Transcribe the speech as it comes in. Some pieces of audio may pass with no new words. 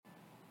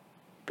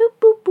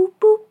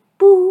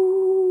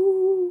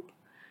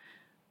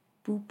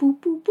boo,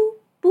 boo, boo,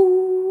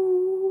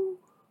 boo.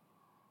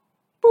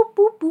 Boo,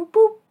 boo, boo,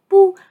 boo,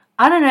 boo.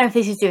 I don't know if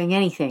this is doing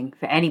anything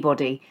for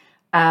anybody.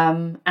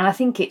 And I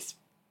think it's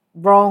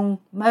wrong,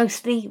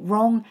 mostly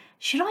wrong.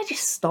 Should I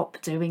just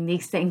stop doing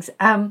these things?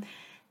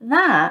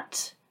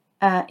 That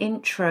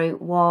intro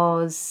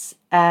was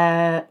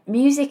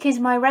Music Is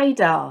My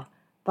Radar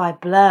by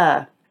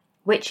Blur,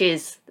 which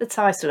is the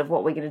title of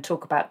what we're going to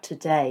talk about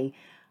today.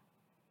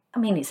 I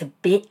mean, it's a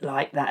bit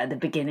like that at the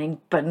beginning,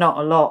 but not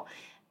a lot.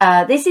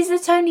 This is the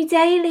Tony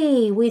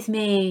Daily with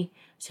me,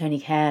 Tony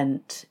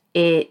Kent.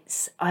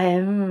 It's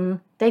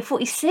day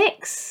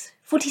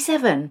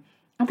 47.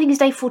 I think it's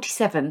day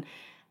 47.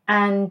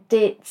 And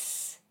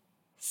it's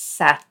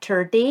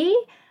Saturday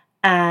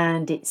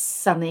and it's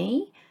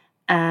sunny.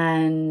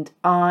 And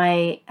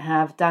I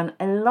have done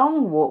a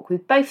long walk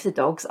with both the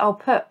dogs. I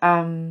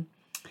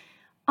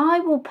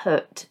will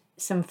put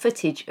some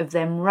footage of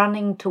them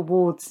running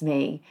towards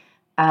me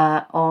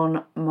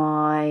on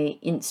my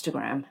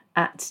Instagram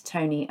at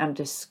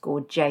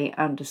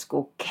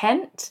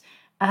Tony_J_Kent.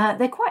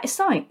 They're quite a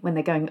sight when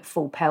they're going at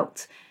full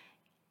pelt.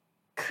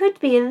 Could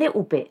be a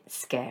little bit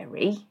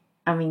scary.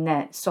 I mean,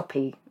 they're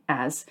soppy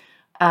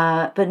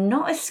but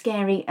not as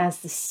scary as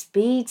the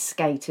speed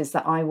skaters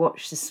that I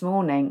watched this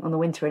morning on the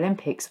Winter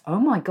Olympics. Oh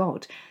my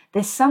God,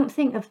 there's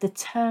something of the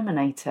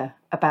Terminator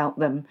about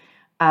them.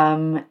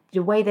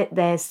 The way that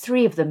there's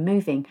three of them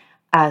moving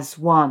as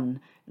one,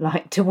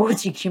 like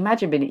towards you. Can you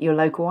imagine being at your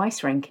local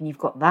ice rink and you've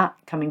got that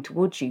coming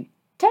towards you?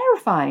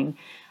 Terrifying.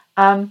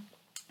 So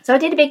I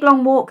did a big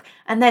long walk,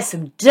 and there's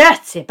some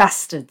dirty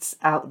bastards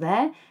out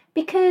there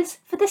because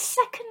for the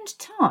second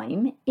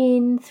time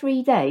in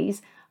 3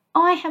 days,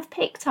 I have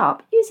picked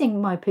up,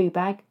 using my poo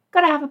bag,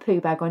 gotta have a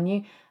poo bag on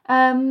you,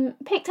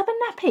 picked up a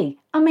nappy.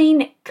 I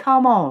mean,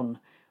 come on.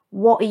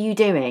 What are you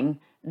doing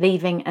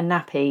leaving a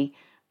nappy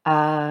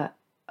on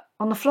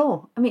the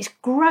floor? I mean, it's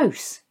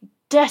gross.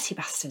 Dirty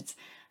bastards.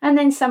 And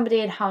then somebody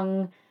had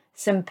hung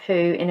some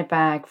poo in a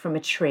bag from a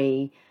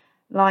tree,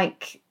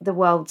 like the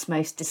world's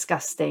most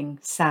disgusting,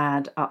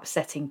 sad,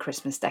 upsetting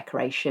Christmas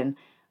decoration.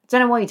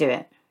 Don't know why you do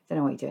it.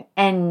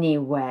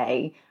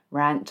 Anyway,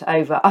 rant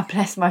over. I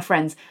bless my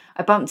friends.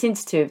 I bumped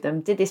into two of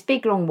them, did this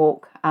big long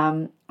walk,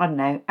 I don't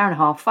know, hour and a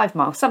half, 5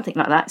 miles, something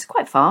like that. It's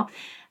quite far.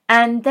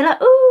 And they're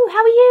like, "Ooh,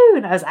 how are you?"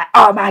 And I was like,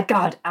 "Oh my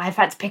God, I've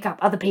had to pick up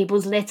other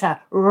people's litter.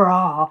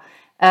 Raw."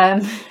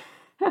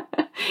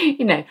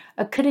 You know,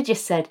 I could have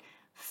just said,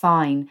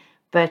 fine.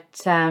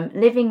 But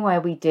living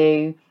where we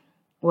do,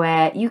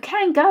 where you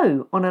can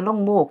go on a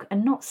long walk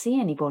and not see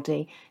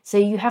anybody. So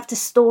you have to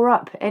store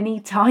up any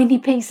tiny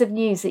piece of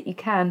news that you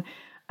can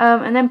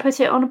and then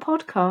put it on a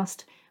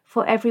podcast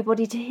for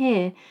everybody to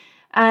hear.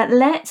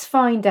 Let's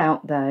find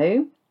out,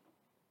 though.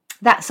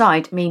 That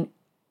side, I mean,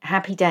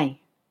 happy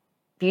day.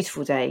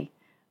 Beautiful day.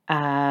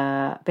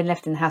 Been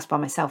left in the house by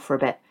myself for a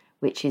bit,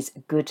 which is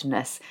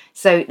goodness.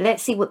 So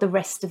let's see what the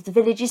rest of the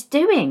village is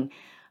doing.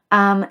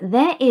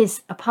 There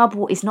is a pub,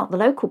 what is not the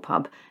local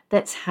pub,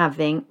 that's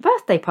having a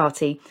birthday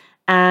party,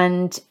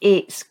 and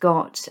it's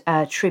got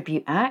a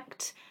tribute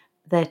act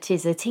that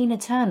is a Tina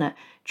Turner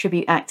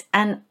tribute act.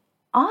 And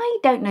I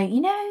don't know,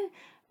 you know,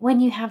 when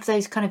you have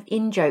those kind of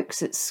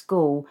in-jokes at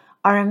school,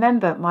 I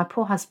remember my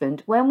poor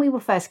husband, when we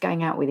were first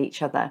going out with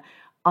each other,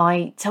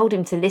 I told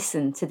him to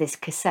listen to this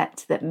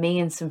cassette that me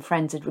and some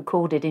friends had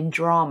recorded in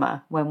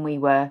drama when we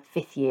were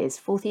fourth years,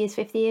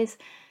 fifth years.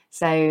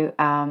 So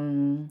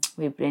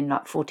we've been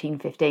like 14,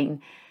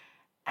 15.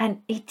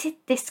 And he did,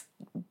 this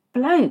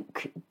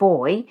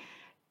boy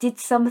did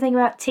something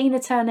about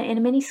Tina Turner in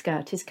a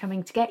miniskirt is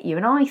coming to get you.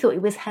 And I thought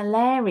it was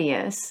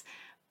hilarious,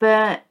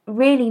 but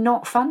really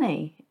not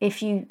funny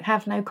if you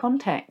have no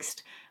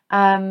context.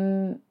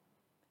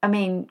 I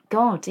mean,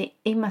 God,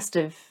 he must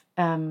have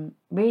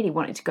really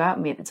wanted to go out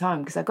with me at the time,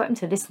 because I got him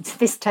to listen to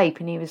this tape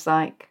and he was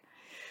like,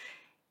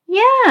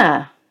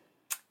 "Yeah,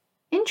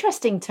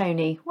 interesting,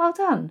 Tony, well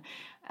done."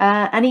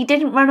 And he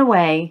didn't run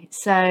away,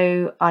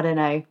 so I don't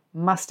know,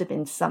 must have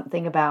been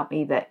something about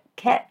me that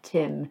kept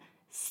him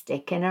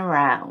sticking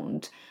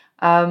around.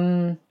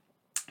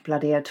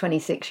 Bloody hell,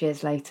 26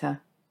 years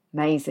later.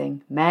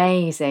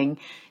 Amazing.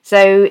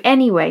 So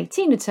anyway,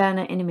 Tina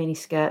Turner in a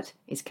miniskirt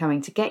is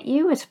coming to get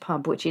you at a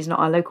pub, which is not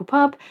our local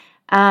pub.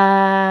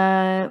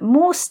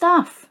 More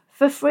stuff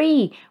for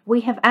free.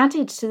 We have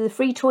added to the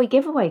free toy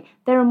giveaway.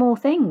 There are more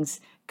things.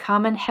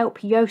 Come and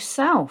help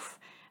yourself.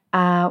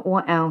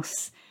 What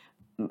else?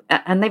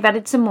 And they've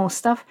added some more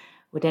stuff.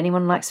 Would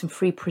anyone like some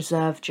free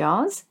preserve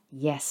jars?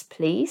 Yes,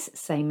 please.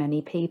 Say many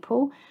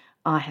people.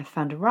 I have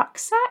found a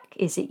rucksack.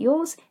 Is it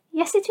yours?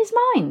 Yes, it is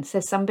mine,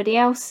 says somebody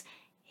else.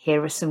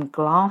 Here are some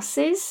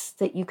glasses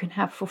that you can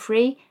have for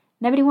free.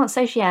 Nobody wants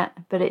those yet,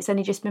 but it's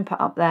only just been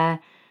put up there.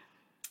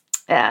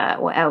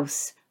 What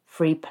else?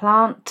 Free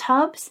plant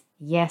tubs.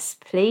 Yes,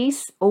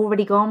 please.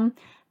 Already gone.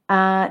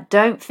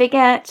 Don't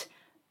forget,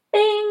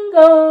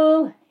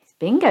 bingo. It's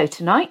bingo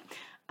tonight.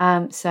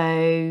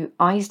 So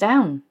eyes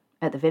down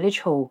at the village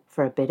hall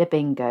for a bit of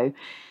bingo.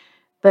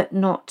 But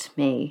not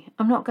me.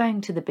 I'm not going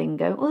to the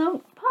bingo.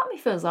 Although part of me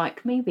feels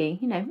like maybe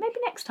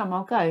next time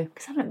I'll go,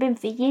 because I haven't been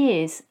for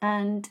years.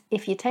 And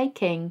if you're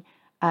taking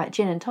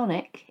gin and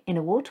tonic in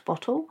a water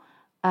bottle,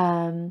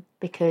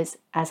 because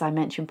as I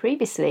mentioned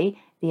previously,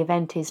 the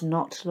event is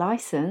not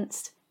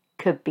licensed,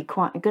 could be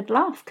quite a good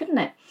laugh, couldn't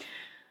it?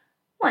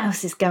 What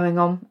else is going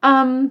on?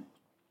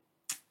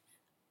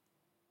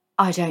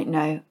 I don't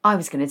know. I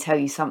was going to tell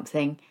you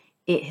something.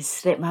 It has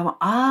slipped my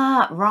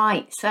mind.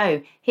 Right.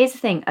 So here's the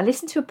thing. I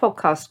listened to a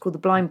podcast called the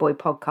Blind Boy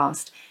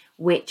Podcast,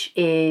 which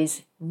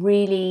is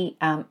really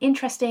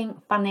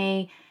interesting,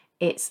 funny.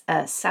 It's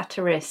a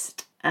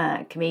satirist,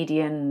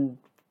 comedian,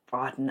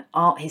 an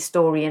art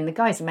historian. The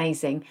guy's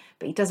amazing,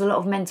 but he does a lot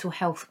of mental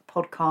health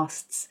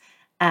podcasts.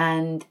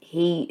 And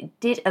he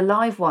did a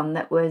live one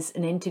that was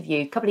an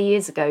interview a couple of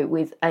years ago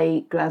with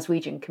a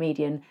Glaswegian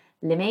comedian,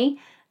 Limmy.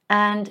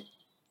 And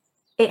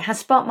it has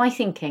sparked my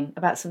thinking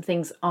about some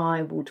things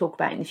I will talk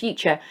about in the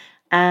future.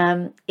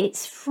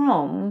 It's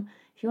from,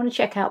 if you want to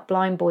check out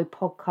Blind Boy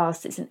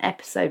Podcast, it's an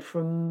episode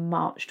from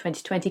March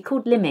 2020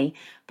 called Limmy.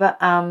 But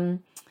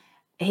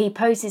he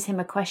poses him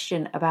a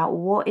question about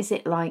what is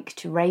it like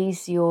to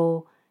raise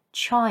your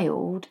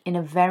child in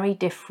a very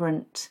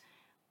different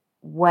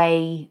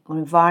way or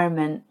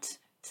environment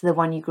to the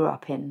one you grew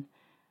up in.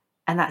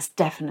 And that's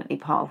definitely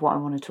part of what I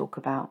want to talk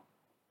about.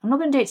 I'm not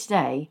going to do it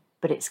today,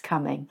 but it's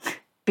coming.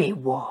 Be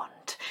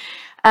warned.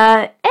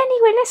 Anyway,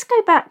 let's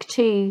go back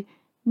to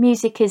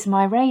Music is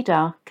My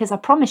Radar, because I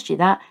promised you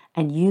that,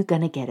 and you're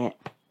going to get it.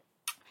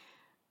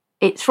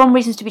 It's from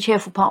Reasons to be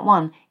Cheerful Part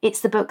 1. It's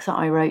the book that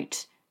I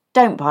wrote.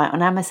 Don't buy it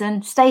on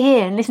Amazon. Stay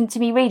here and listen to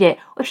me read it.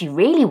 Or if you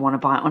really want to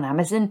buy it on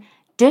Amazon,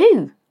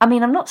 do. I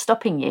mean, I'm not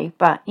stopping you,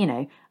 but,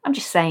 I'm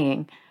just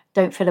saying,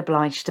 don't feel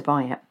obliged to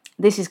buy it.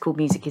 This is called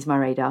Music is My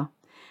Radar.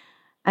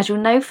 As you'll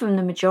know from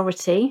the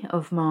majority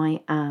of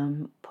my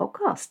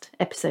podcast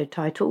episode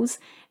titles,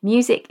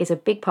 music is a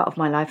big part of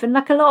my life. And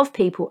like a lot of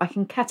people, I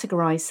can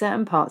categorise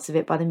certain parts of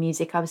it by the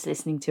music I was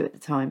listening to at the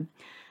time.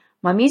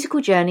 My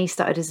musical journey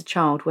started as a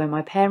child where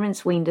my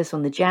parents weaned us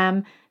on the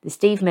Jam, the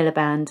Steve Miller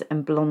Band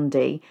and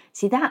Blondie.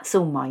 See, that's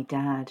all my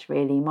dad,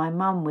 really. My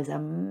mum was a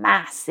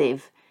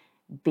massive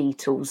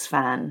Beatles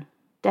fan.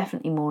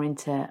 Definitely more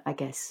into, I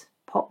guess,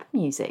 pop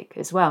music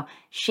as well.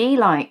 She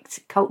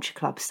liked Culture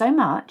Club so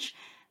much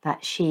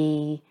that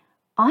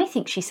I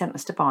think she sent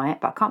us to buy it,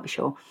 but I can't be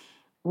sure.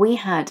 We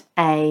had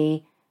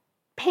a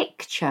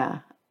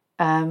picture,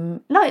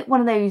 like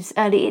one of those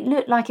early, it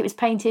looked like it was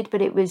painted,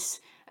 but it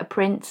was a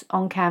print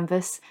on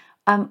canvas,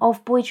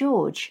 of Boy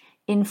George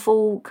in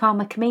full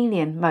Karma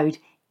Chameleon mode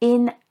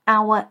in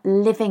our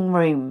living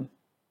room.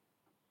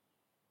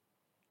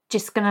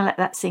 Just going to let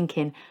that sink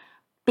in.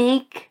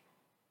 Big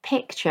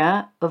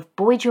picture of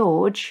Boy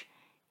George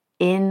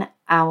in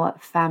our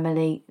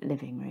family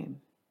living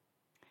room.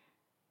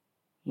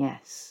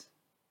 Yes.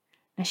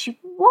 Now, she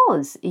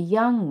was a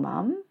young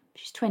mum.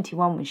 She's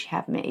 21 when she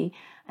had me.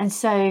 And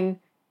so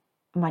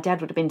my dad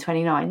would have been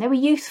 29. They were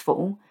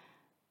youthful.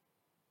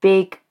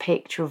 Big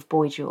picture of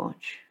Boy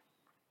George.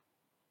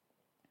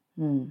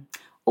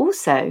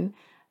 Also,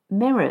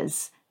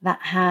 mirrors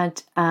that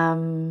had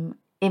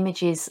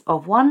images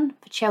of one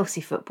for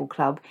Chelsea Football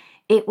Club.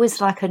 It was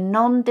like a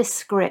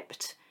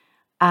nondescript,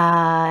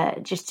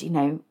 outline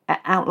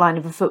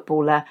of a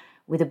footballer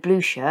with a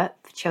blue shirt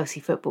for Chelsea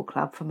Football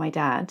Club for my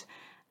dad,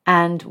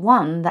 and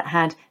one that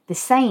had the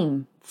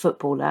same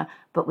footballer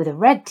but with a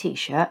red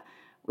t-shirt,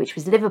 which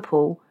was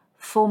Liverpool,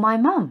 for my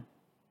mum.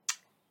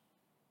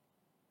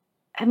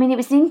 I mean, it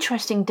was an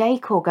interesting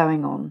decor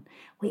going on.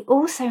 We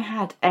also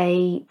had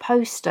a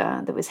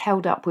poster that was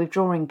held up with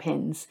drawing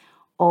pins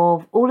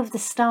of all of the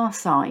star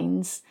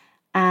signs,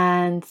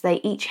 and they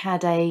each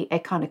had a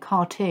kind of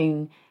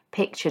cartoon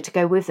picture to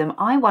go with them.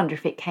 I wonder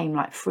if it came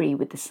like free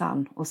with the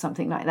sun or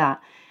something like that,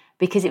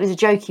 because it was a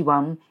jokey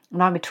one,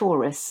 and I'm a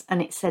Taurus,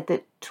 and it said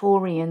that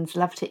Taurians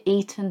love to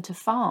eat and to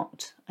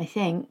fart, I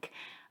think.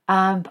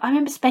 But I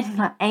remember spending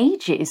like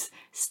ages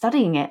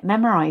studying it,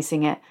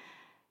 memorising it.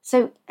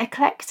 So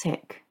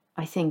eclectic,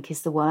 I think,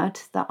 is the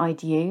word that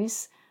I'd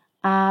use.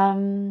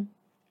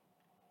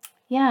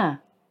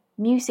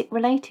 Music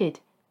related.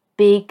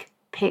 Big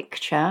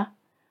picture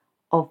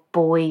of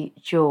Boy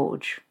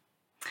George.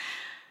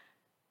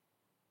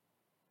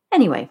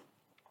 Anyway,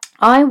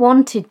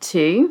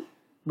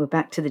 we're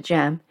back to the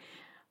Jam.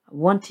 I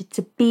wanted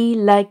to be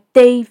like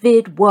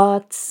David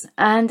Watts,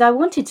 and I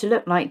wanted to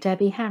look like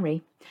Debbie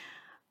Harry.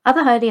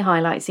 Other early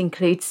highlights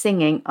include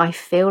singing I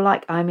Feel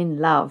Like I'm in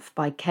Love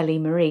by Kelly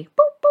Marie.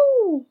 Boo,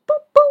 boo, boo,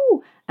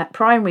 boo, at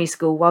primary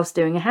school whilst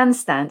doing a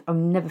handstand. I'll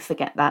never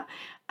forget that.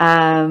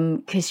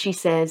 Because she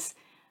says,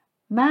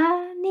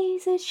 my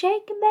knees are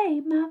shaking,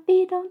 babe, my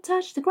feet don't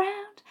touch the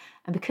ground.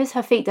 And because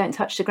her feet don't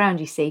touch the ground,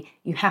 you see,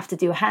 you have to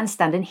do a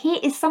handstand. And here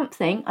is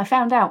something I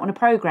found out on a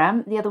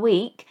programme the other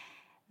week.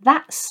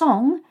 That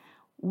song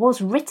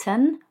was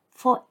written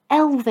for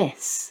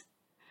Elvis.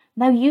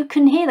 Now you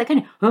can hear that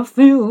going, I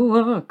feel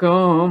like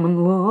I'm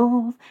in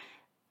love.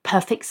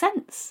 Perfect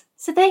sense.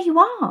 So there you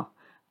are.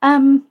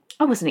 I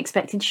wasn't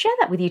expecting to share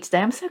that with you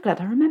today. I'm so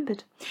glad I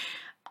remembered.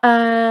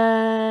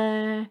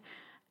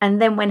 And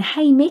then when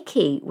Hey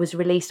Mickey was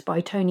released by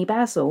Tony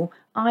Basil,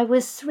 I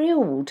was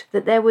thrilled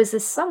that there was a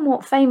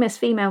somewhat famous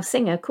female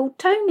singer called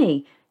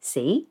Tony.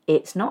 See,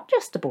 it's not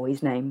just a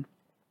boy's name.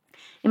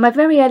 In my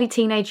very early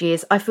teenage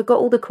years, I forgot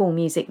all the cool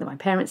music that my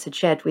parents had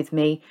shared with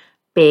me.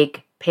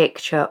 Big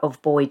picture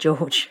of Boy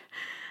George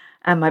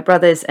and my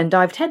brothers, and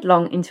dived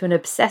headlong into an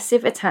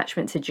obsessive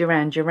attachment to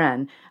Duran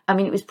Duran. I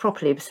mean, it was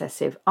properly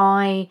obsessive.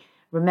 I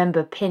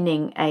remember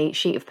pinning a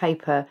sheet of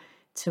paper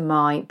to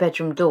my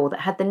bedroom door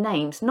that had the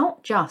names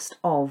not just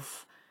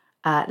of,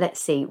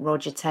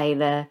 Roger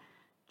Taylor,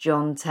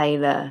 John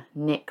Taylor,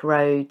 Nick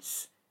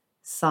Rhodes,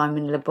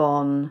 Simon Le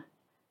Bon,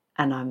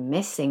 and I'm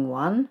missing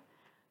one.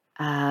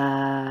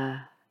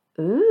 That's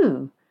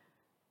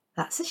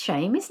a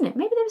shame, isn't it?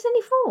 Maybe there was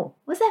only 4.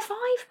 Was there 5?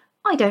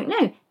 I don't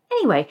know.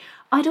 Anyway,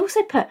 I'd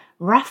also put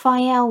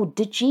Raphael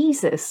de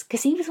Jesus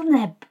because he was one of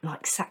their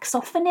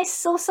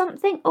saxophonists or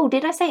something. Oh,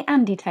 did I say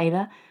Andy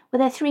Taylor? Were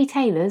there 3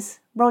 Taylors?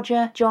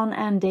 Roger, John,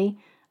 Andy,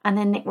 and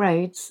then Nick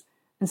Rhodes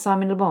and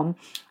Simon Le Bon.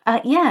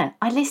 I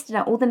listed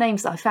out all the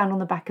names that I found on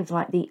the back of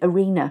the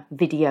Arena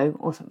video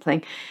or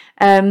something.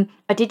 I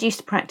did used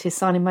to practice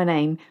signing my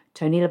name,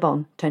 Tony Le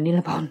Bon, Tony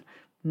Le Bon.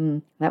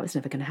 That was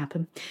never going to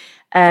happen.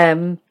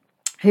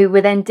 Who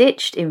were then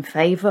ditched in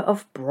favour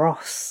of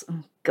Bros.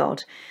 Oh,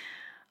 God.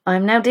 I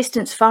am now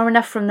distanced far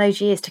enough from those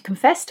years to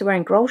confess to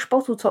wearing Grolsch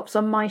bottle tops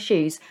on my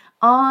shoes.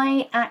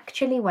 I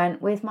actually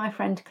went with my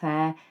friend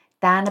Claire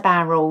down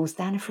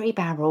a Free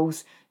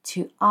Barrels,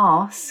 to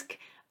ask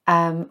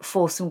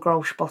for some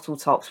Grolsch bottle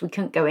tops. We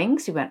couldn't go in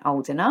because we weren't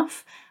old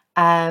enough.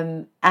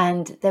 And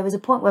there was a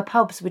point where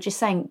pubs were just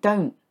saying,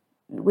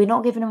 we're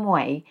not giving them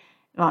away.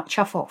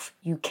 Chuff off.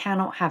 You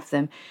cannot have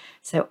them.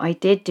 So I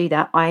did do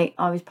that. I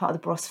was part of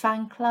the Bros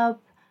fan club.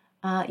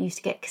 Used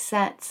to get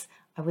cassettes.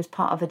 I was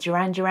part of a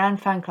Duran Duran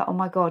fan club. Oh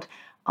my God.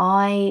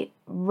 I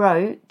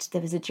wrote,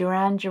 there was a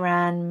Duran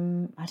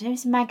Duran, I don't know, it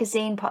was a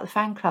magazine, part of the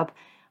fan club.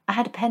 I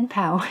had a pen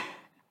pal.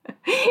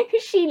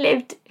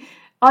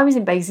 I was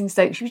in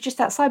Basingstoke. She was just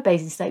outside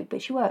Basingstoke,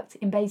 but she worked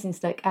in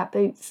Basingstoke at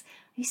Boots.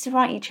 We used to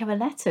write each other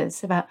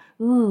letters about,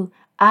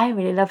 I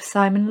really love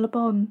Simon Le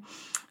Bon.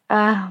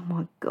 Oh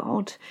my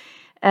God.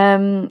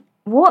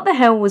 What the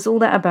hell was all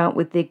that about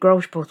with the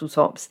Grolsch bottle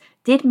tops?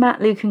 Did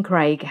Matt, Luke and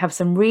Craig have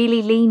some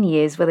really lean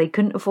years where they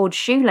couldn't afford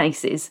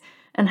shoelaces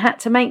and had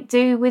to make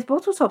do with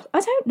bottle tops?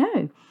 I don't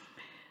know.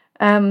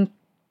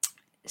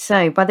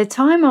 So by the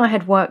time I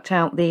had worked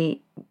the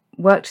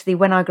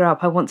when I grow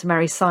up I want to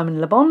marry Simon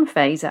Le Bon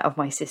phase out of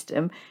my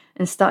system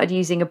and started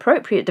using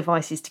appropriate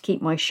devices to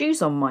keep my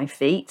shoes on my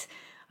feet,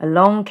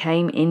 along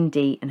came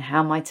indie and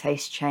how my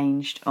taste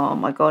changed. Oh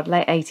my God,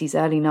 late 80s,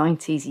 early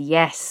 90s,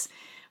 yes.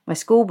 My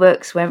school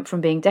books went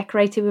from being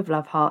decorated with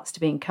love hearts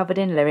to being covered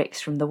in lyrics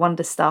from The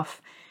Wonder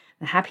Stuff,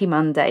 The Happy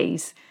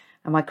Mondays,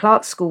 and my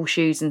Clark's school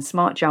shoes and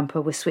smart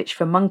jumper were switched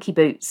for monkey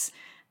boots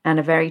and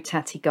a very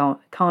tatty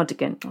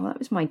cardigan. Oh, that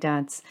was my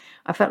dad's.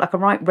 I felt like a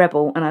right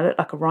rebel and I looked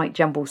like a right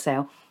jumble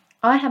sale.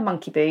 I had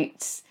monkey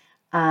boots.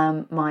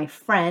 My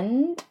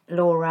friend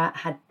Laura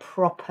had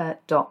proper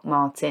Doc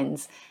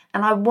Martens,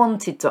 and I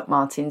wanted Doc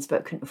Martens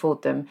but couldn't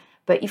afford them.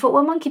 But you thought,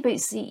 well, monkey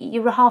boots,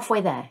 you're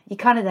halfway there. You're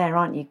kind of there,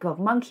 aren't you?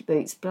 Got monkey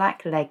boots,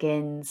 black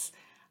leggings,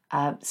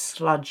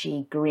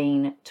 sludgy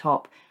green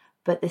top.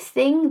 But the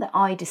thing that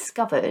I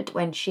discovered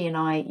when she and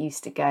I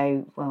used to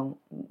go,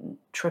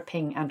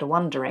 tripping and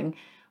wandering,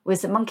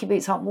 was that monkey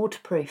boots aren't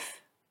waterproof,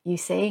 you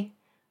see.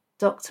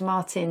 Dr.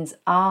 Martens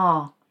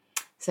are.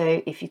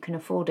 So if you can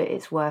afford it,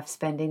 it's worth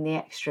spending the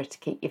extra to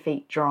keep your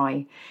feet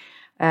dry.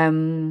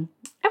 And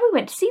we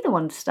went to see The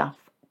Wonder Stuff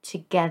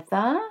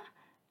together.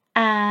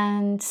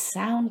 And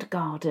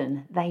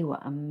Soundgarden, they were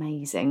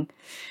amazing.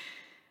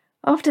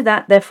 After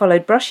that, there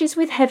followed brushes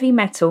with heavy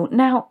metal.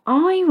 Now,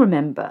 I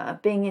remember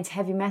being into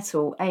heavy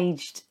metal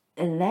aged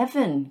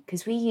 11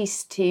 because we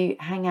used to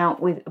hang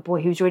out with a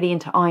boy who was really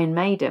into Iron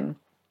Maiden.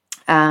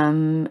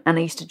 And I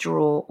used to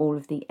draw all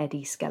of the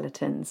Eddie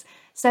skeletons.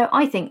 So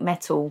I think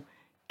metal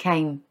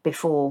came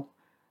before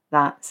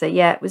that. So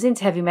yeah, it was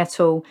into heavy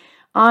metal.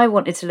 I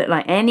wanted to look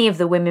like any of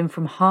the women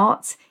from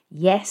Heart.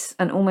 Yes,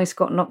 and almost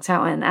got knocked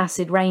out at an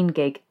Acid Rain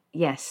gig.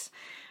 Yes.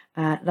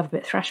 Love a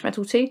bit of thrash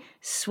metal too.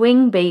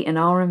 Swing beat and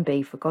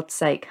R&B, for God's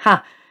sake.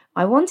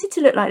 I wanted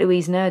to look like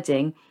Louise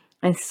Nerding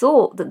and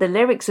thought that the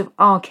lyrics of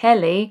R.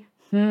 Kelly,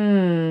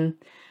 and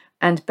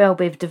Belle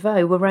Biv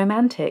DeVoe were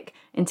romantic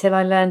until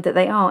I learned that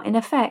they are, in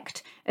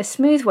effect, a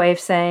smooth way of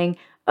saying,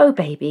 oh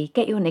baby,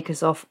 get your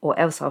knickers off or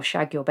else I'll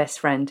shag your best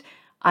friend.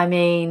 I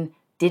mean,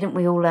 didn't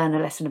we all learn a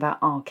lesson about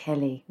R.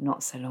 Kelly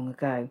not so long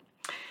ago?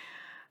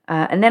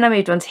 And then I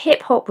moved on to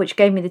hip-hop, which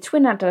gave me the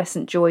twin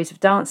adolescent joys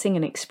of dancing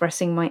and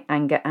expressing my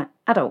anger at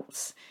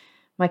adults.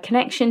 My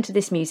connection to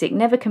this music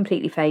never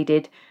completely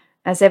faded,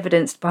 as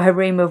evidenced by a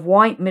room of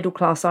white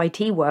middle-class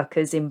IT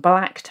workers in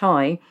black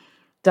tie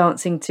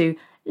dancing to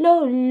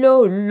Lo,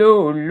 Lo,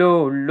 Lo,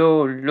 Lo,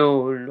 Lo,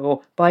 Lo,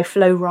 Lo by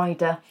Flo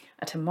Rida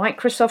at a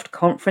Microsoft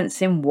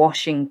conference in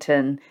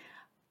Washington.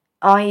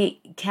 I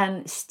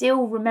can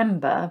still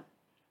remember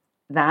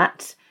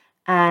that,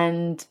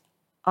 and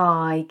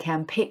I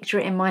can picture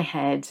it in my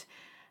head.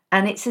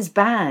 And it's as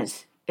bad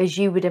as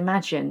you would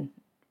imagine.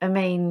 I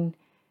mean,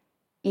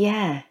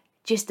 yeah,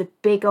 just a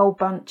big old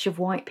bunch of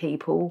white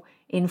people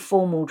in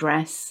formal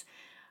dress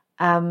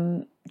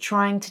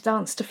trying to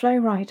dance to Flow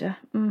Rider.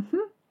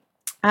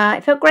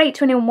 It felt great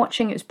to anyone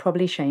watching. It was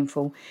probably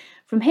shameful.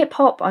 From hip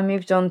hop, I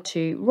moved on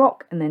to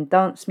rock and then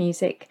dance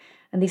music.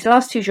 And these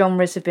last two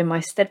genres have been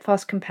my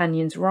steadfast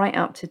companions right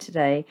up to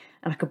today.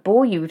 And I could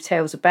bore you with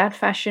tales of bad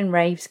fashion,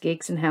 raves,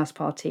 gigs, and house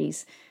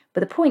parties.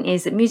 But the point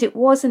is that music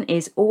was and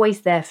is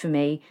always there for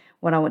me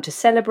when I want to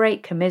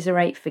celebrate,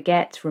 commiserate,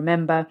 forget,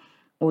 remember,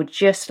 or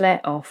just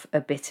let off a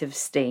bit of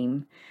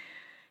steam.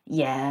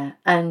 Yeah,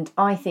 and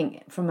I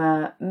think from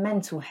a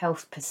mental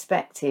health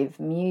perspective,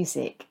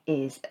 music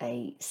is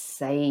a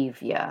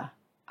saviour.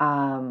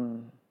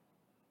 Oh,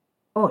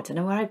 I don't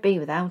know where I'd be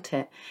without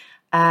it.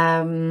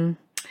 I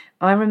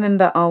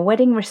remember our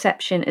wedding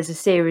reception as a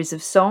series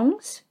of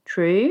songs,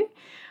 true.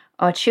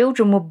 Our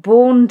children were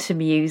born to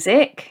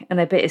music and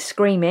a bit of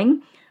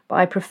screaming, but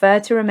I prefer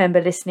to remember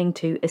listening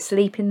to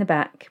Asleep in the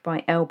Back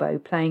by Elbow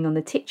playing on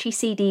the titchy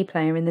CD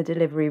player in the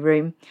delivery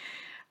room.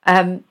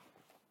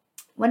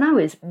 When I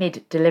was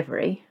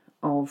mid-delivery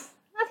of,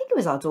 I think it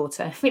was our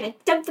daughter, we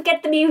like, don't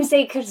forget the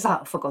music. I was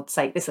like, oh, for God's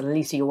sake, this will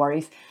least of your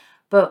worries.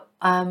 But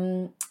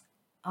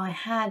I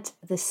had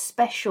the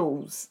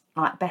specials,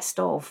 like best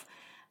of,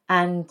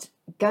 and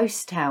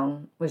Ghost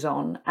Town was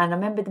on. And I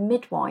remember the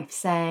midwife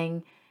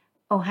saying,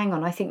 oh, hang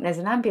on, I think there's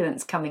an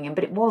ambulance coming in.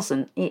 But it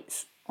wasn't.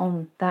 It's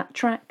on that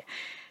track.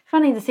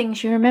 Funny the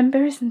things you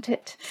remember, isn't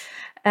it?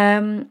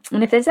 And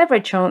if there's ever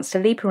a chance to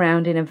leap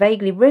around in a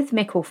vaguely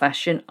rhythmical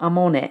fashion, I'm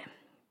on it.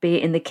 Be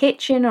it in the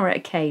kitchen or at a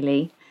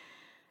ceilidh.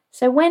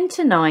 So when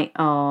tonight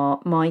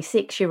my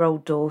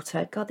 6-year-old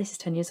daughter, God, this is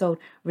 10 years old,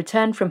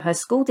 returned from her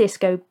school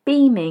disco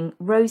beaming,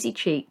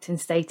 rosy-cheeked and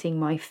stating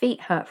my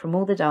feet hurt from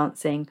all the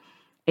dancing,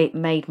 it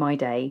made my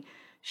day.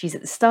 She's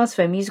at the start of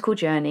her musical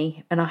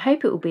journey, and I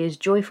hope it will be as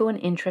joyful and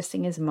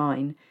interesting as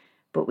mine,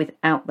 but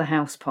without the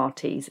house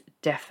parties.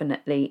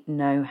 Definitely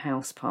no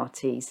house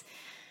parties.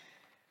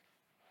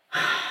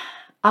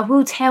 I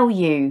will tell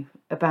you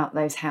about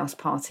those house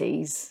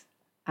parties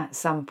at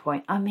some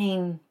point. I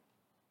mean,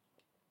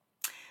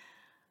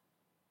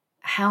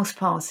 house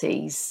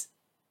parties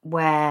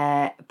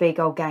where a big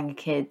old gang of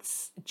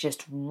kids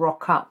just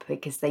rock up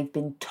because they've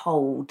been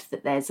told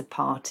that there's a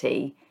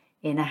party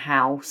in a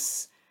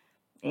house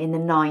in the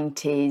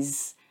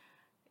 90s.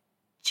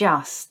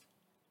 Just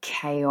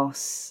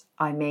chaos.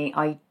 I mean,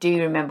 I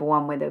do remember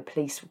one where the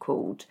police were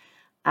called,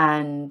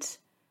 and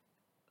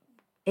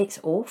it's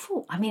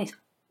awful. I mean, it's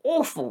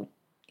awful.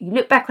 You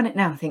look back on it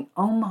now and think,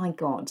 oh my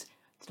God,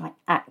 did I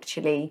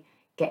actually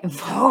get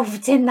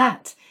involved in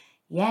that?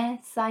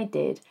 Yes, I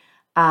did.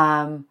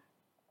 And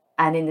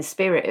in the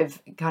spirit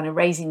of kind of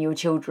raising your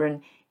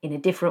children in a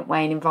different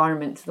way and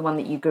environment to the one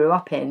that you grew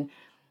up in,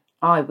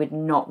 I would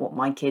not want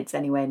my kids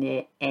anywhere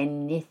near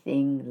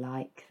anything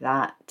like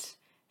that.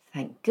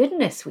 Thank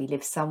goodness we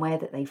live somewhere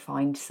that they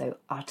find so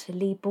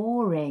utterly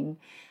boring.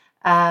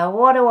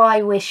 What do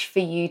I wish for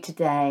you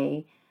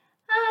today?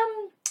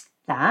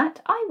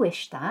 I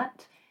wish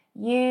that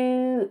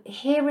you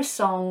hear a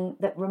song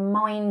that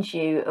reminds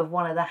you of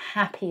one of the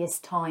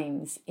happiest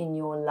times in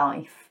your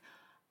life,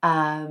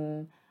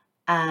 and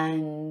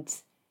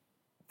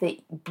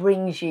that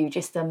brings you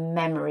just a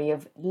memory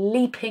of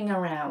leaping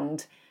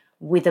around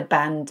with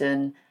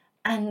abandon,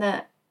 and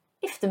that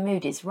if the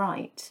mood is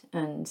right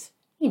and,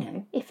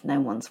 if no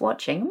one's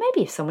watching,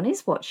 maybe if someone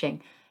is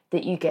watching,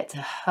 that you get to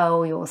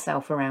hurl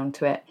yourself around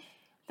to it.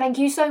 Thank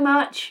you so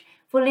much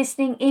for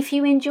listening. If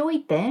you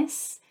enjoyed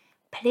this,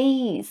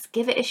 please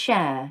give it a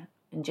share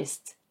and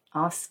just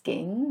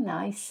asking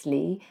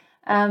nicely.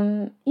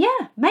 Mail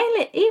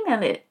it,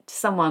 email it to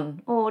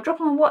someone, or drop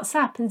them on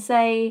WhatsApp and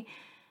say,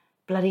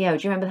 bloody hell,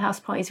 do you remember the house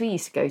parties we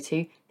used to go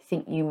to?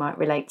 Think you might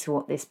relate to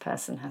what this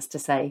person has to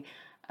say.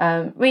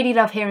 Really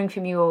love hearing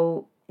from you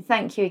all.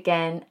 Thank you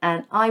again,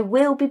 and I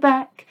will be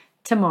back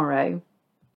tomorrow.